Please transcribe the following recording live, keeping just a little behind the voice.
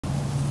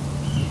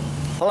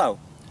Hello,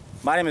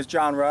 my name is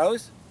John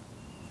Rose,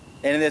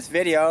 and in this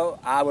video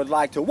I would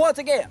like to once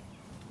again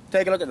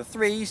take a look at the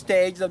 3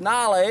 stages of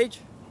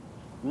knowledge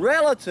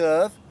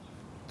relative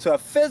to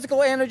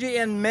physical energy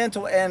and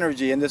mental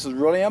energy. And this is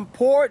really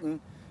important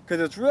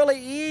because it's really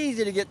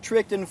easy to get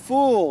tricked and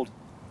fooled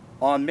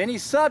on many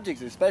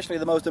subjects, especially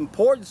the most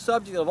important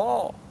subject of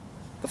all,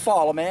 the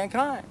fall of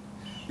mankind.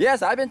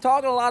 Yes, I've been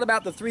talking a lot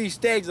about the 3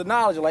 stages of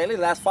knowledge lately,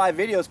 the last 5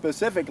 videos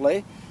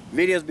specifically.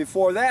 Videos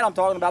before that, I'm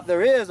talking about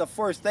there is a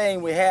first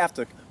thing we have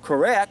to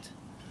correct.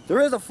 There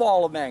is a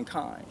fall of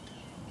mankind.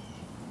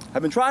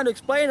 I've been trying to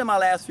explain in my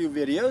last few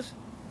videos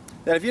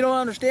that if you don't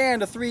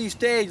understand the 3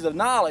 stages of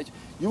knowledge,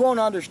 you won't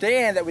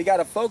understand that we got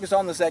to focus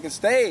on the 2nd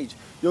stage.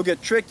 You'll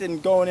get tricked in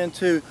going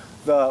into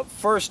the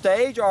 1st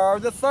stage or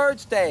the 3rd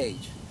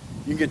stage.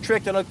 You can get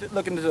tricked in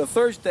looking into the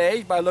 3rd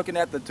stage by looking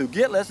at the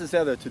to-get list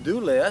instead of the to-do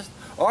list,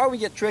 or we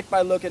get tricked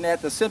by looking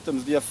at the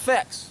symptoms, the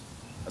effects.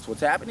 That's what's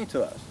happening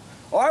to us.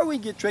 Or we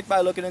get tricked by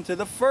looking into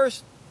the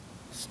 1st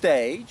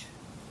stage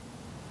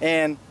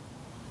and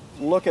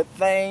look at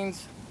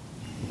things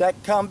that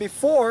come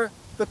before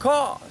the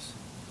cause.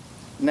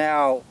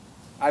 Now,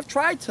 I've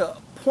tried to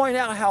point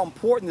out how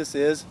important this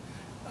is,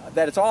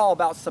 that it's all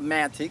about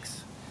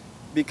semantics,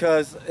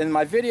 because in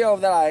my video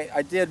that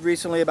I did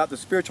recently about the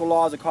spiritual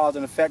laws of cause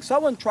and effect,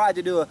 someone tried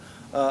to do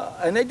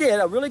and they did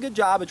a really good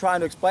job of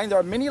trying to explain there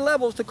are many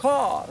levels to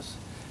cause.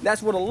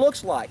 That's what it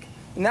looks like.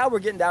 And now we're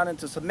getting down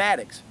into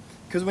semantics.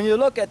 Because when you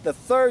look at the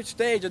 3rd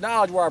stage of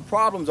knowledge where our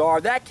problems are,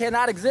 that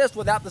cannot exist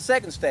without the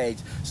 2nd stage.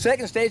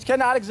 2nd stage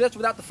cannot exist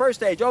without the 1st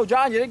stage. Oh,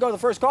 John, you didn't go to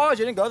the 1st cause,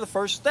 you didn't go to the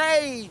 1st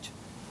stage.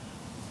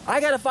 I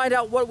got to find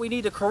out what we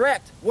need to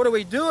correct. What are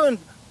we doing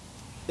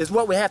is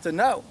what we have to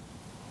know.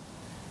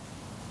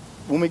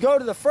 When we go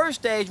to the 1st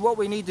stage, what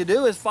we need to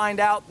do is find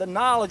out the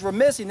knowledge we're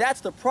missing. That's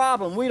the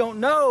problem. We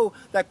don't know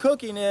that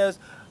cooking is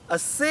a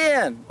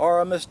sin or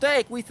a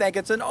mistake. We think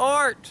it's an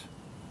art.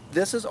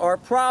 This is our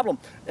problem.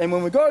 And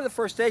when we go to the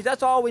 1st stage,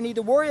 that's all we need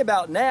to worry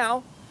about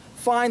now.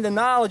 Find the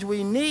knowledge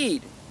we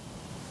need.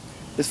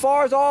 As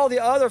far as all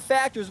the other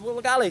factors,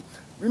 well, golly,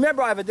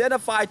 remember I've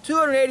identified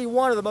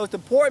 281 of the most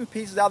important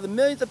pieces out of the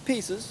millions of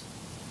pieces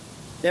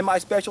in my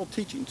special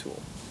teaching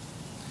tool.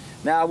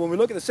 Now, when we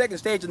look at the 2nd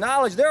stage of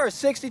knowledge, there are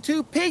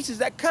 62 pieces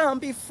that come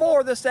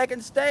before the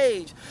 2nd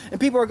stage. And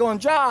people are going,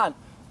 John,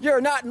 you're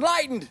not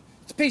enlightened.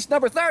 It's piece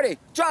number 30.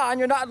 John,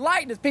 you're not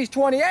enlightened. It's piece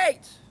 28.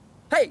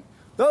 Hey,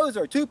 those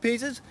are 2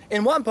 pieces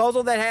in one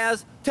puzzle that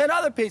has 10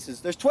 other pieces.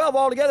 There's 12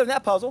 altogether in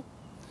that puzzle.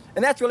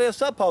 And that's really a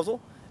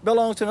sub-puzzle. It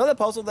belongs to another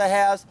puzzle that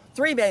has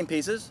 3 main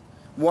pieces.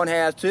 One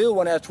has 2,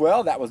 one has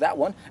 12, that was that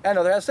one, and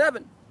another has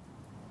 7.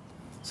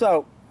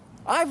 So,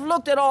 I've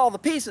looked at all the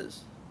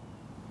pieces.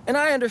 And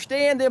I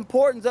understand the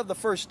importance of the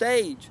 1st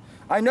stage.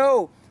 I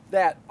know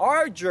that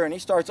our journey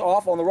starts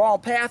off on the wrong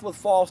path with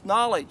false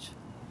knowledge.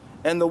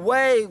 And the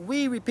way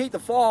we repeat the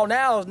fall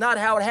now is not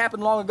how it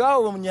happened long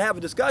ago. When you have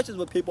discussions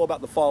with people about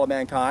the fall of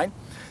mankind,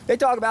 they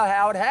talk about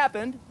how it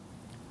happened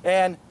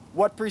and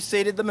what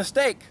preceded the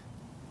mistake.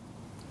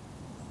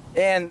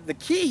 And the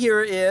key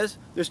here is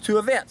there's 2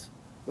 events.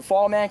 The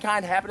fall of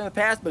mankind happened in the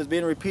past, but it's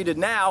being repeated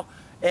now,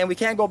 and we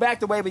can't go back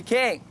the way we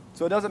came.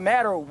 So it doesn't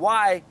matter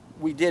why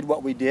we did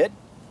what we did.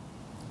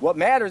 What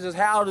matters is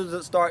how does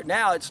it start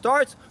now. It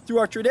starts through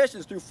our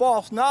traditions, through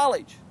false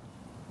knowledge.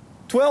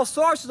 12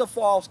 sources of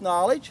false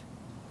knowledge.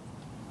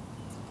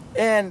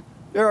 And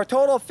there are a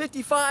total of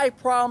 55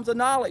 problems of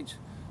knowledge.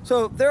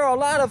 So there are a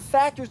lot of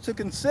factors to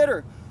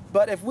consider.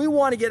 But if we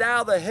want to get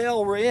out of the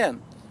hell we're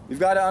in, we've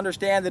got to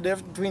understand the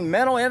difference between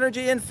mental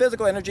energy and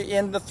physical energy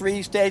in the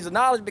 3 stages of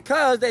knowledge,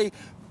 because they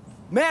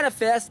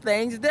manifest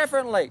things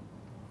differently.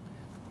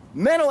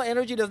 Mental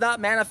energy does not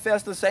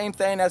manifest the same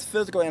thing as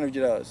physical energy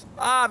does,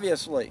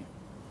 obviously.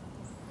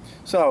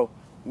 So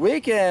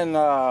we can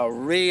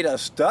read a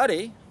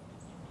study.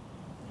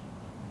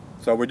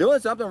 So we're doing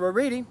something, we're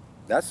reading.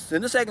 That's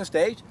in the 2nd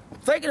stage.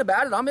 I'm thinking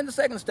about it, I'm in the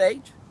 2nd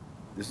stage.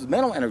 This is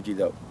mental energy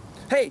though.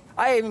 Hey,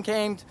 I even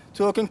came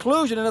to a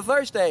conclusion in the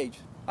 3rd stage.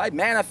 I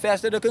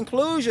manifested a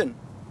conclusion.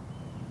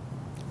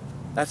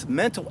 That's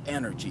mental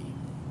energy.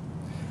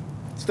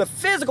 It's the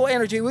physical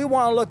energy we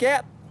want to look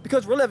at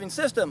because we're living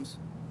systems.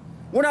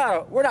 We're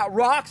not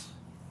rocks.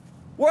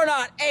 We're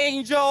not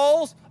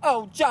angels.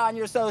 Oh, John,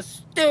 you're so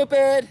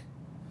stupid.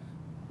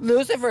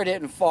 Lucifer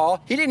didn't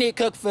fall. He didn't eat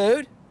cooked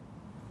food.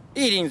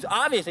 Eating's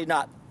obviously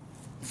not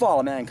the fall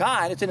of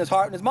mankind. It's in his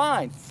heart and his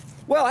mind.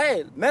 Well,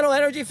 hey, mental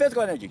energy,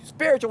 physical energy,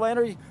 spiritual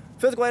energy,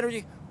 physical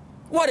energy.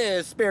 What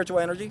is spiritual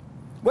energy?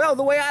 Well,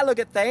 the way I look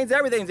at things,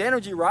 everything's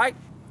energy, right?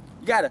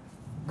 You got a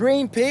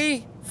green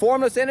pea,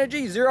 formless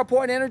energy,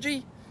 0-point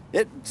energy.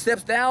 It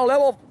steps down a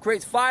level,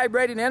 creates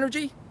vibrating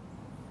energy.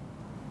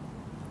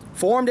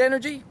 Formed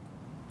energy,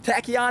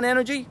 tachyon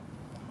energy,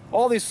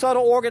 all these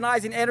subtle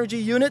organizing energy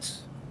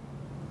units,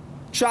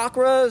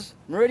 chakras,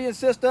 meridian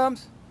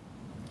systems.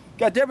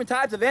 Got different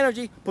types of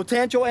energy,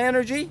 potential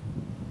energy,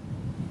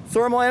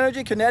 thermal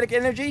energy, kinetic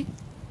energy.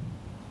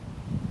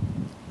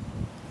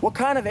 What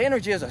kind of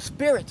energy is a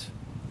spirit?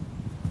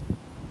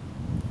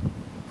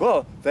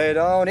 Well, they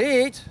don't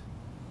eat.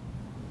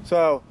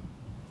 So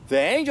The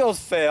angels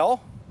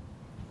fell.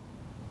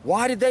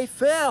 Why did they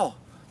fail?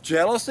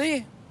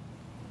 Jealousy?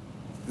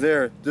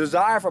 Their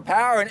desire for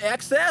power and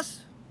excess?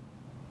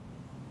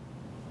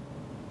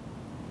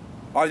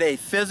 Are they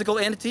physical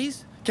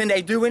entities? Can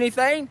they do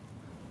anything?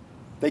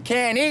 They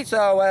can't eat,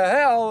 so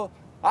hell,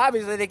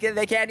 obviously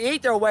they can't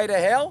eat their way to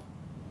hell.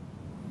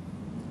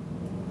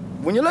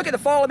 When you look at the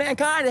fall of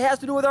mankind, it has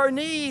to do with our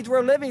needs.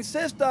 We're living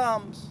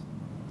systems.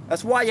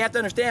 That's why you have to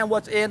understand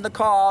what's in the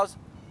cause,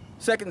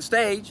 second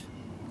stage,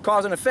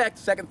 cause and effect,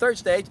 second, third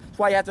stage. That's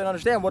why you have to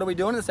understand what are we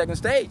doing in the second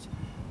stage,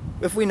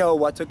 if we know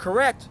what to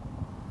correct.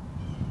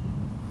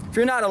 If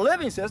you're not a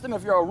living system,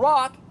 if you're a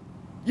rock,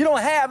 you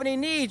don't have any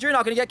needs, you're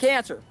not going to get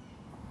cancer.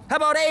 How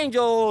about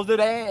angels? Do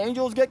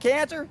angels get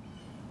cancer?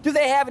 Do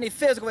they have any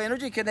physical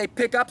energy? Can they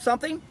pick up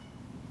something?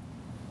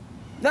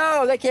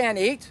 No, they can't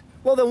eat.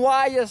 Well, then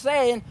why are you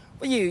saying,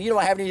 well, you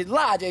don't have any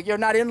logic, you're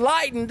not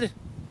enlightened?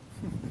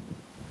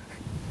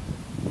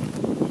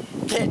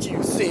 Can't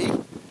you see?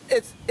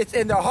 It's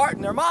in their heart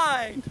and their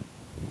mind.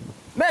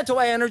 Mental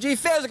energy,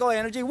 physical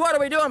energy, what are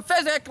we doing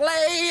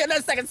physically in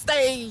the second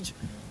stage?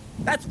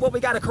 That's what we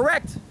got to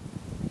correct.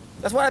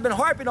 That's what I've been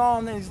harping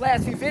on in these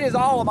last few videos.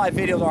 All of my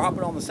videos are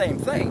harping on the same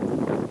thing.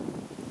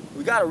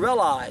 We got to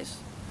realize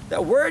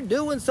that we're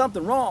doing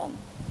something wrong.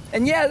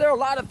 And yeah, there are a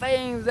lot of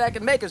things that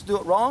can make us do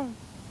it wrong.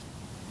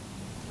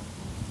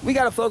 We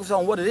got to focus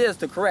on what it is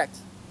to correct.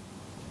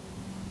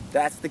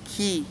 That's the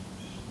key.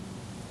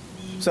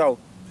 So,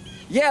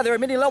 yeah, there are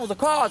many levels of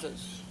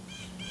causes.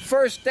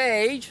 First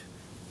stage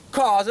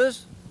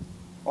causes,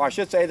 or I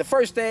should say the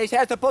first stage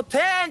has the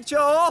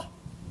potential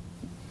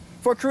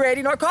for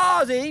creating or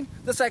causing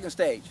the second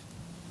stage.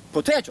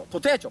 Potential,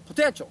 potential,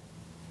 potential.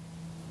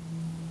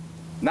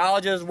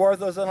 Knowledge is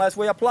worthless unless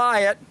we apply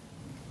it.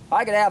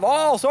 I could have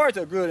all sorts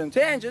of good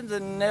intentions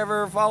and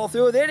never follow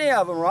through with any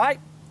of them, right?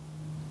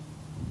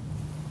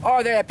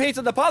 Are they a piece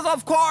of the puzzle?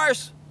 Of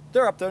course.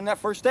 They're up there in that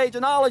first stage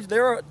of knowledge.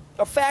 They're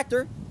a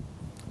factor.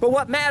 But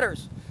what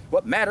matters?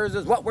 What matters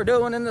is what we're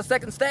doing in the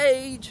second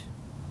stage.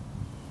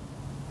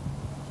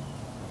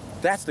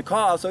 That's the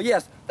cause. So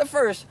yes, the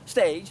first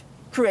stage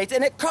creates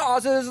and it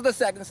causes the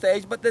second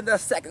stage, but then the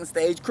second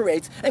stage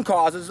creates and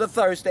causes the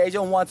third stage.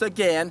 And once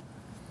again,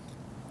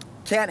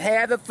 can't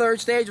have the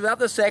third stage without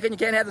the second. You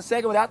can't have the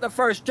second without the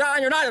first.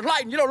 John, you're not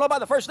enlightened. You don't know about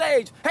the first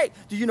stage. Hey,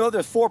 do you know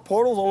there's 4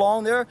 portals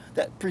along there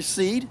that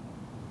precede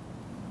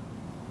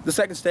the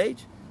second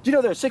stage? Do you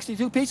know there are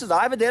 62 pieces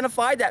I've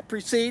identified that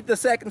precede the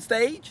second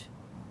stage?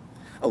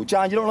 Oh,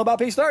 John, you don't know about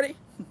piece 30.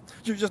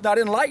 You're just not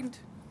enlightened.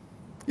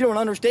 You don't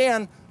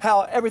understand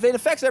how everything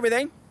affects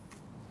everything.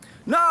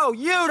 No,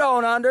 you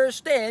don't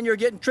understand. You're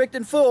getting tricked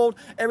and fooled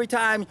every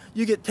time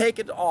you get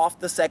taken off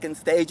the second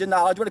stage of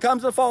knowledge when it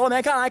comes to the fall of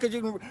mankind, because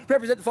you can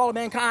represent the fall of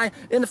mankind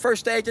in the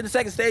first stage, in the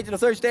second stage, in the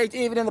third stage,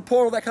 even in the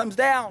portal that comes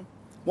down.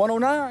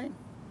 109.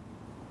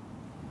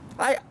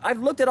 I've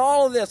looked at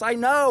all of this. I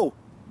know.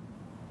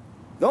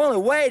 The only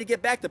way to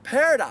get back to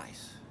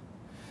paradise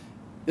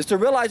is to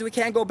realize we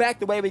can't go back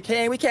the way we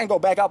came. We can't go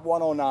back up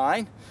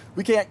 109.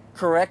 We can't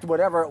correct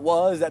whatever it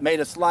was that made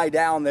us slide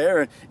down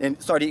there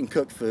and start eating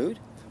cooked food.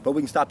 But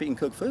we can stop eating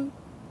cooked food,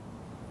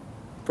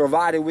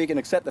 provided we can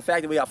accept the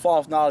fact that we got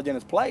false knowledge in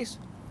its place,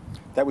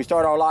 that we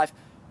start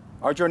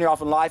our journey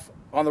off in life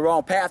on the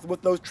wrong path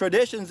with those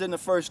traditions in the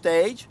first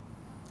stage,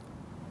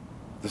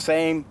 the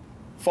same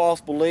false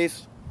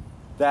beliefs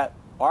that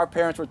our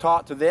parents were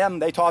taught to them,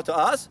 they taught to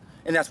us,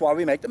 and that's why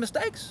we make the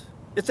mistakes.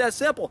 It's that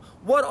simple.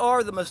 What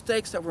are the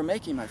mistakes that we're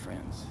making, my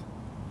friends,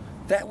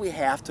 that we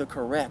have to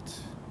correct?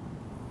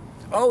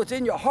 Oh, it's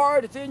in your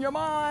heart, it's in your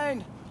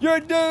mind, you're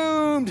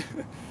doomed.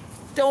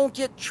 Don't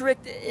get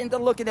tricked into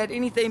looking at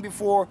anything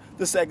before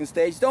the second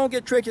stage. Don't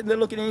get tricked into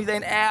looking at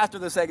anything after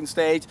the second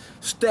stage.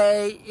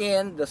 Stay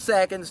in the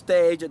second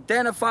stage.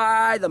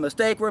 Identify the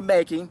mistake we're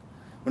making.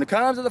 When it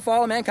comes to the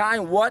fall of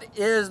mankind, what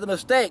is the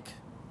mistake?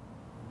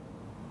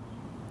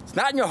 It's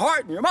not in your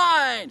heart and your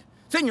mind.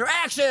 It's in your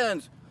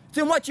actions. It's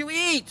in what you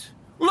eat.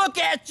 Look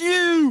at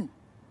you.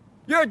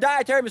 Your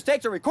dietary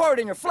mistakes are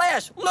recorded in your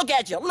flesh. Look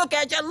at you, look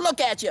at you, look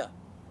at you.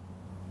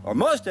 Or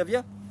most of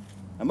you,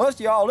 and most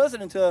of y'all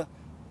listening to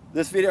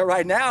this video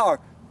right now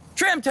are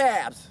trim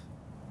tabs.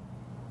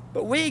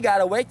 But we got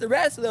to wake the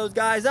rest of those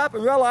guys up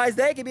and realize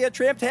they can be a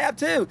trim tab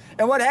too.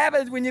 And what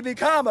happens when you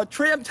become a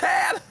trim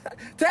tab?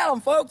 Tell them,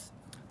 folks,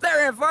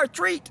 they're in for a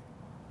treat.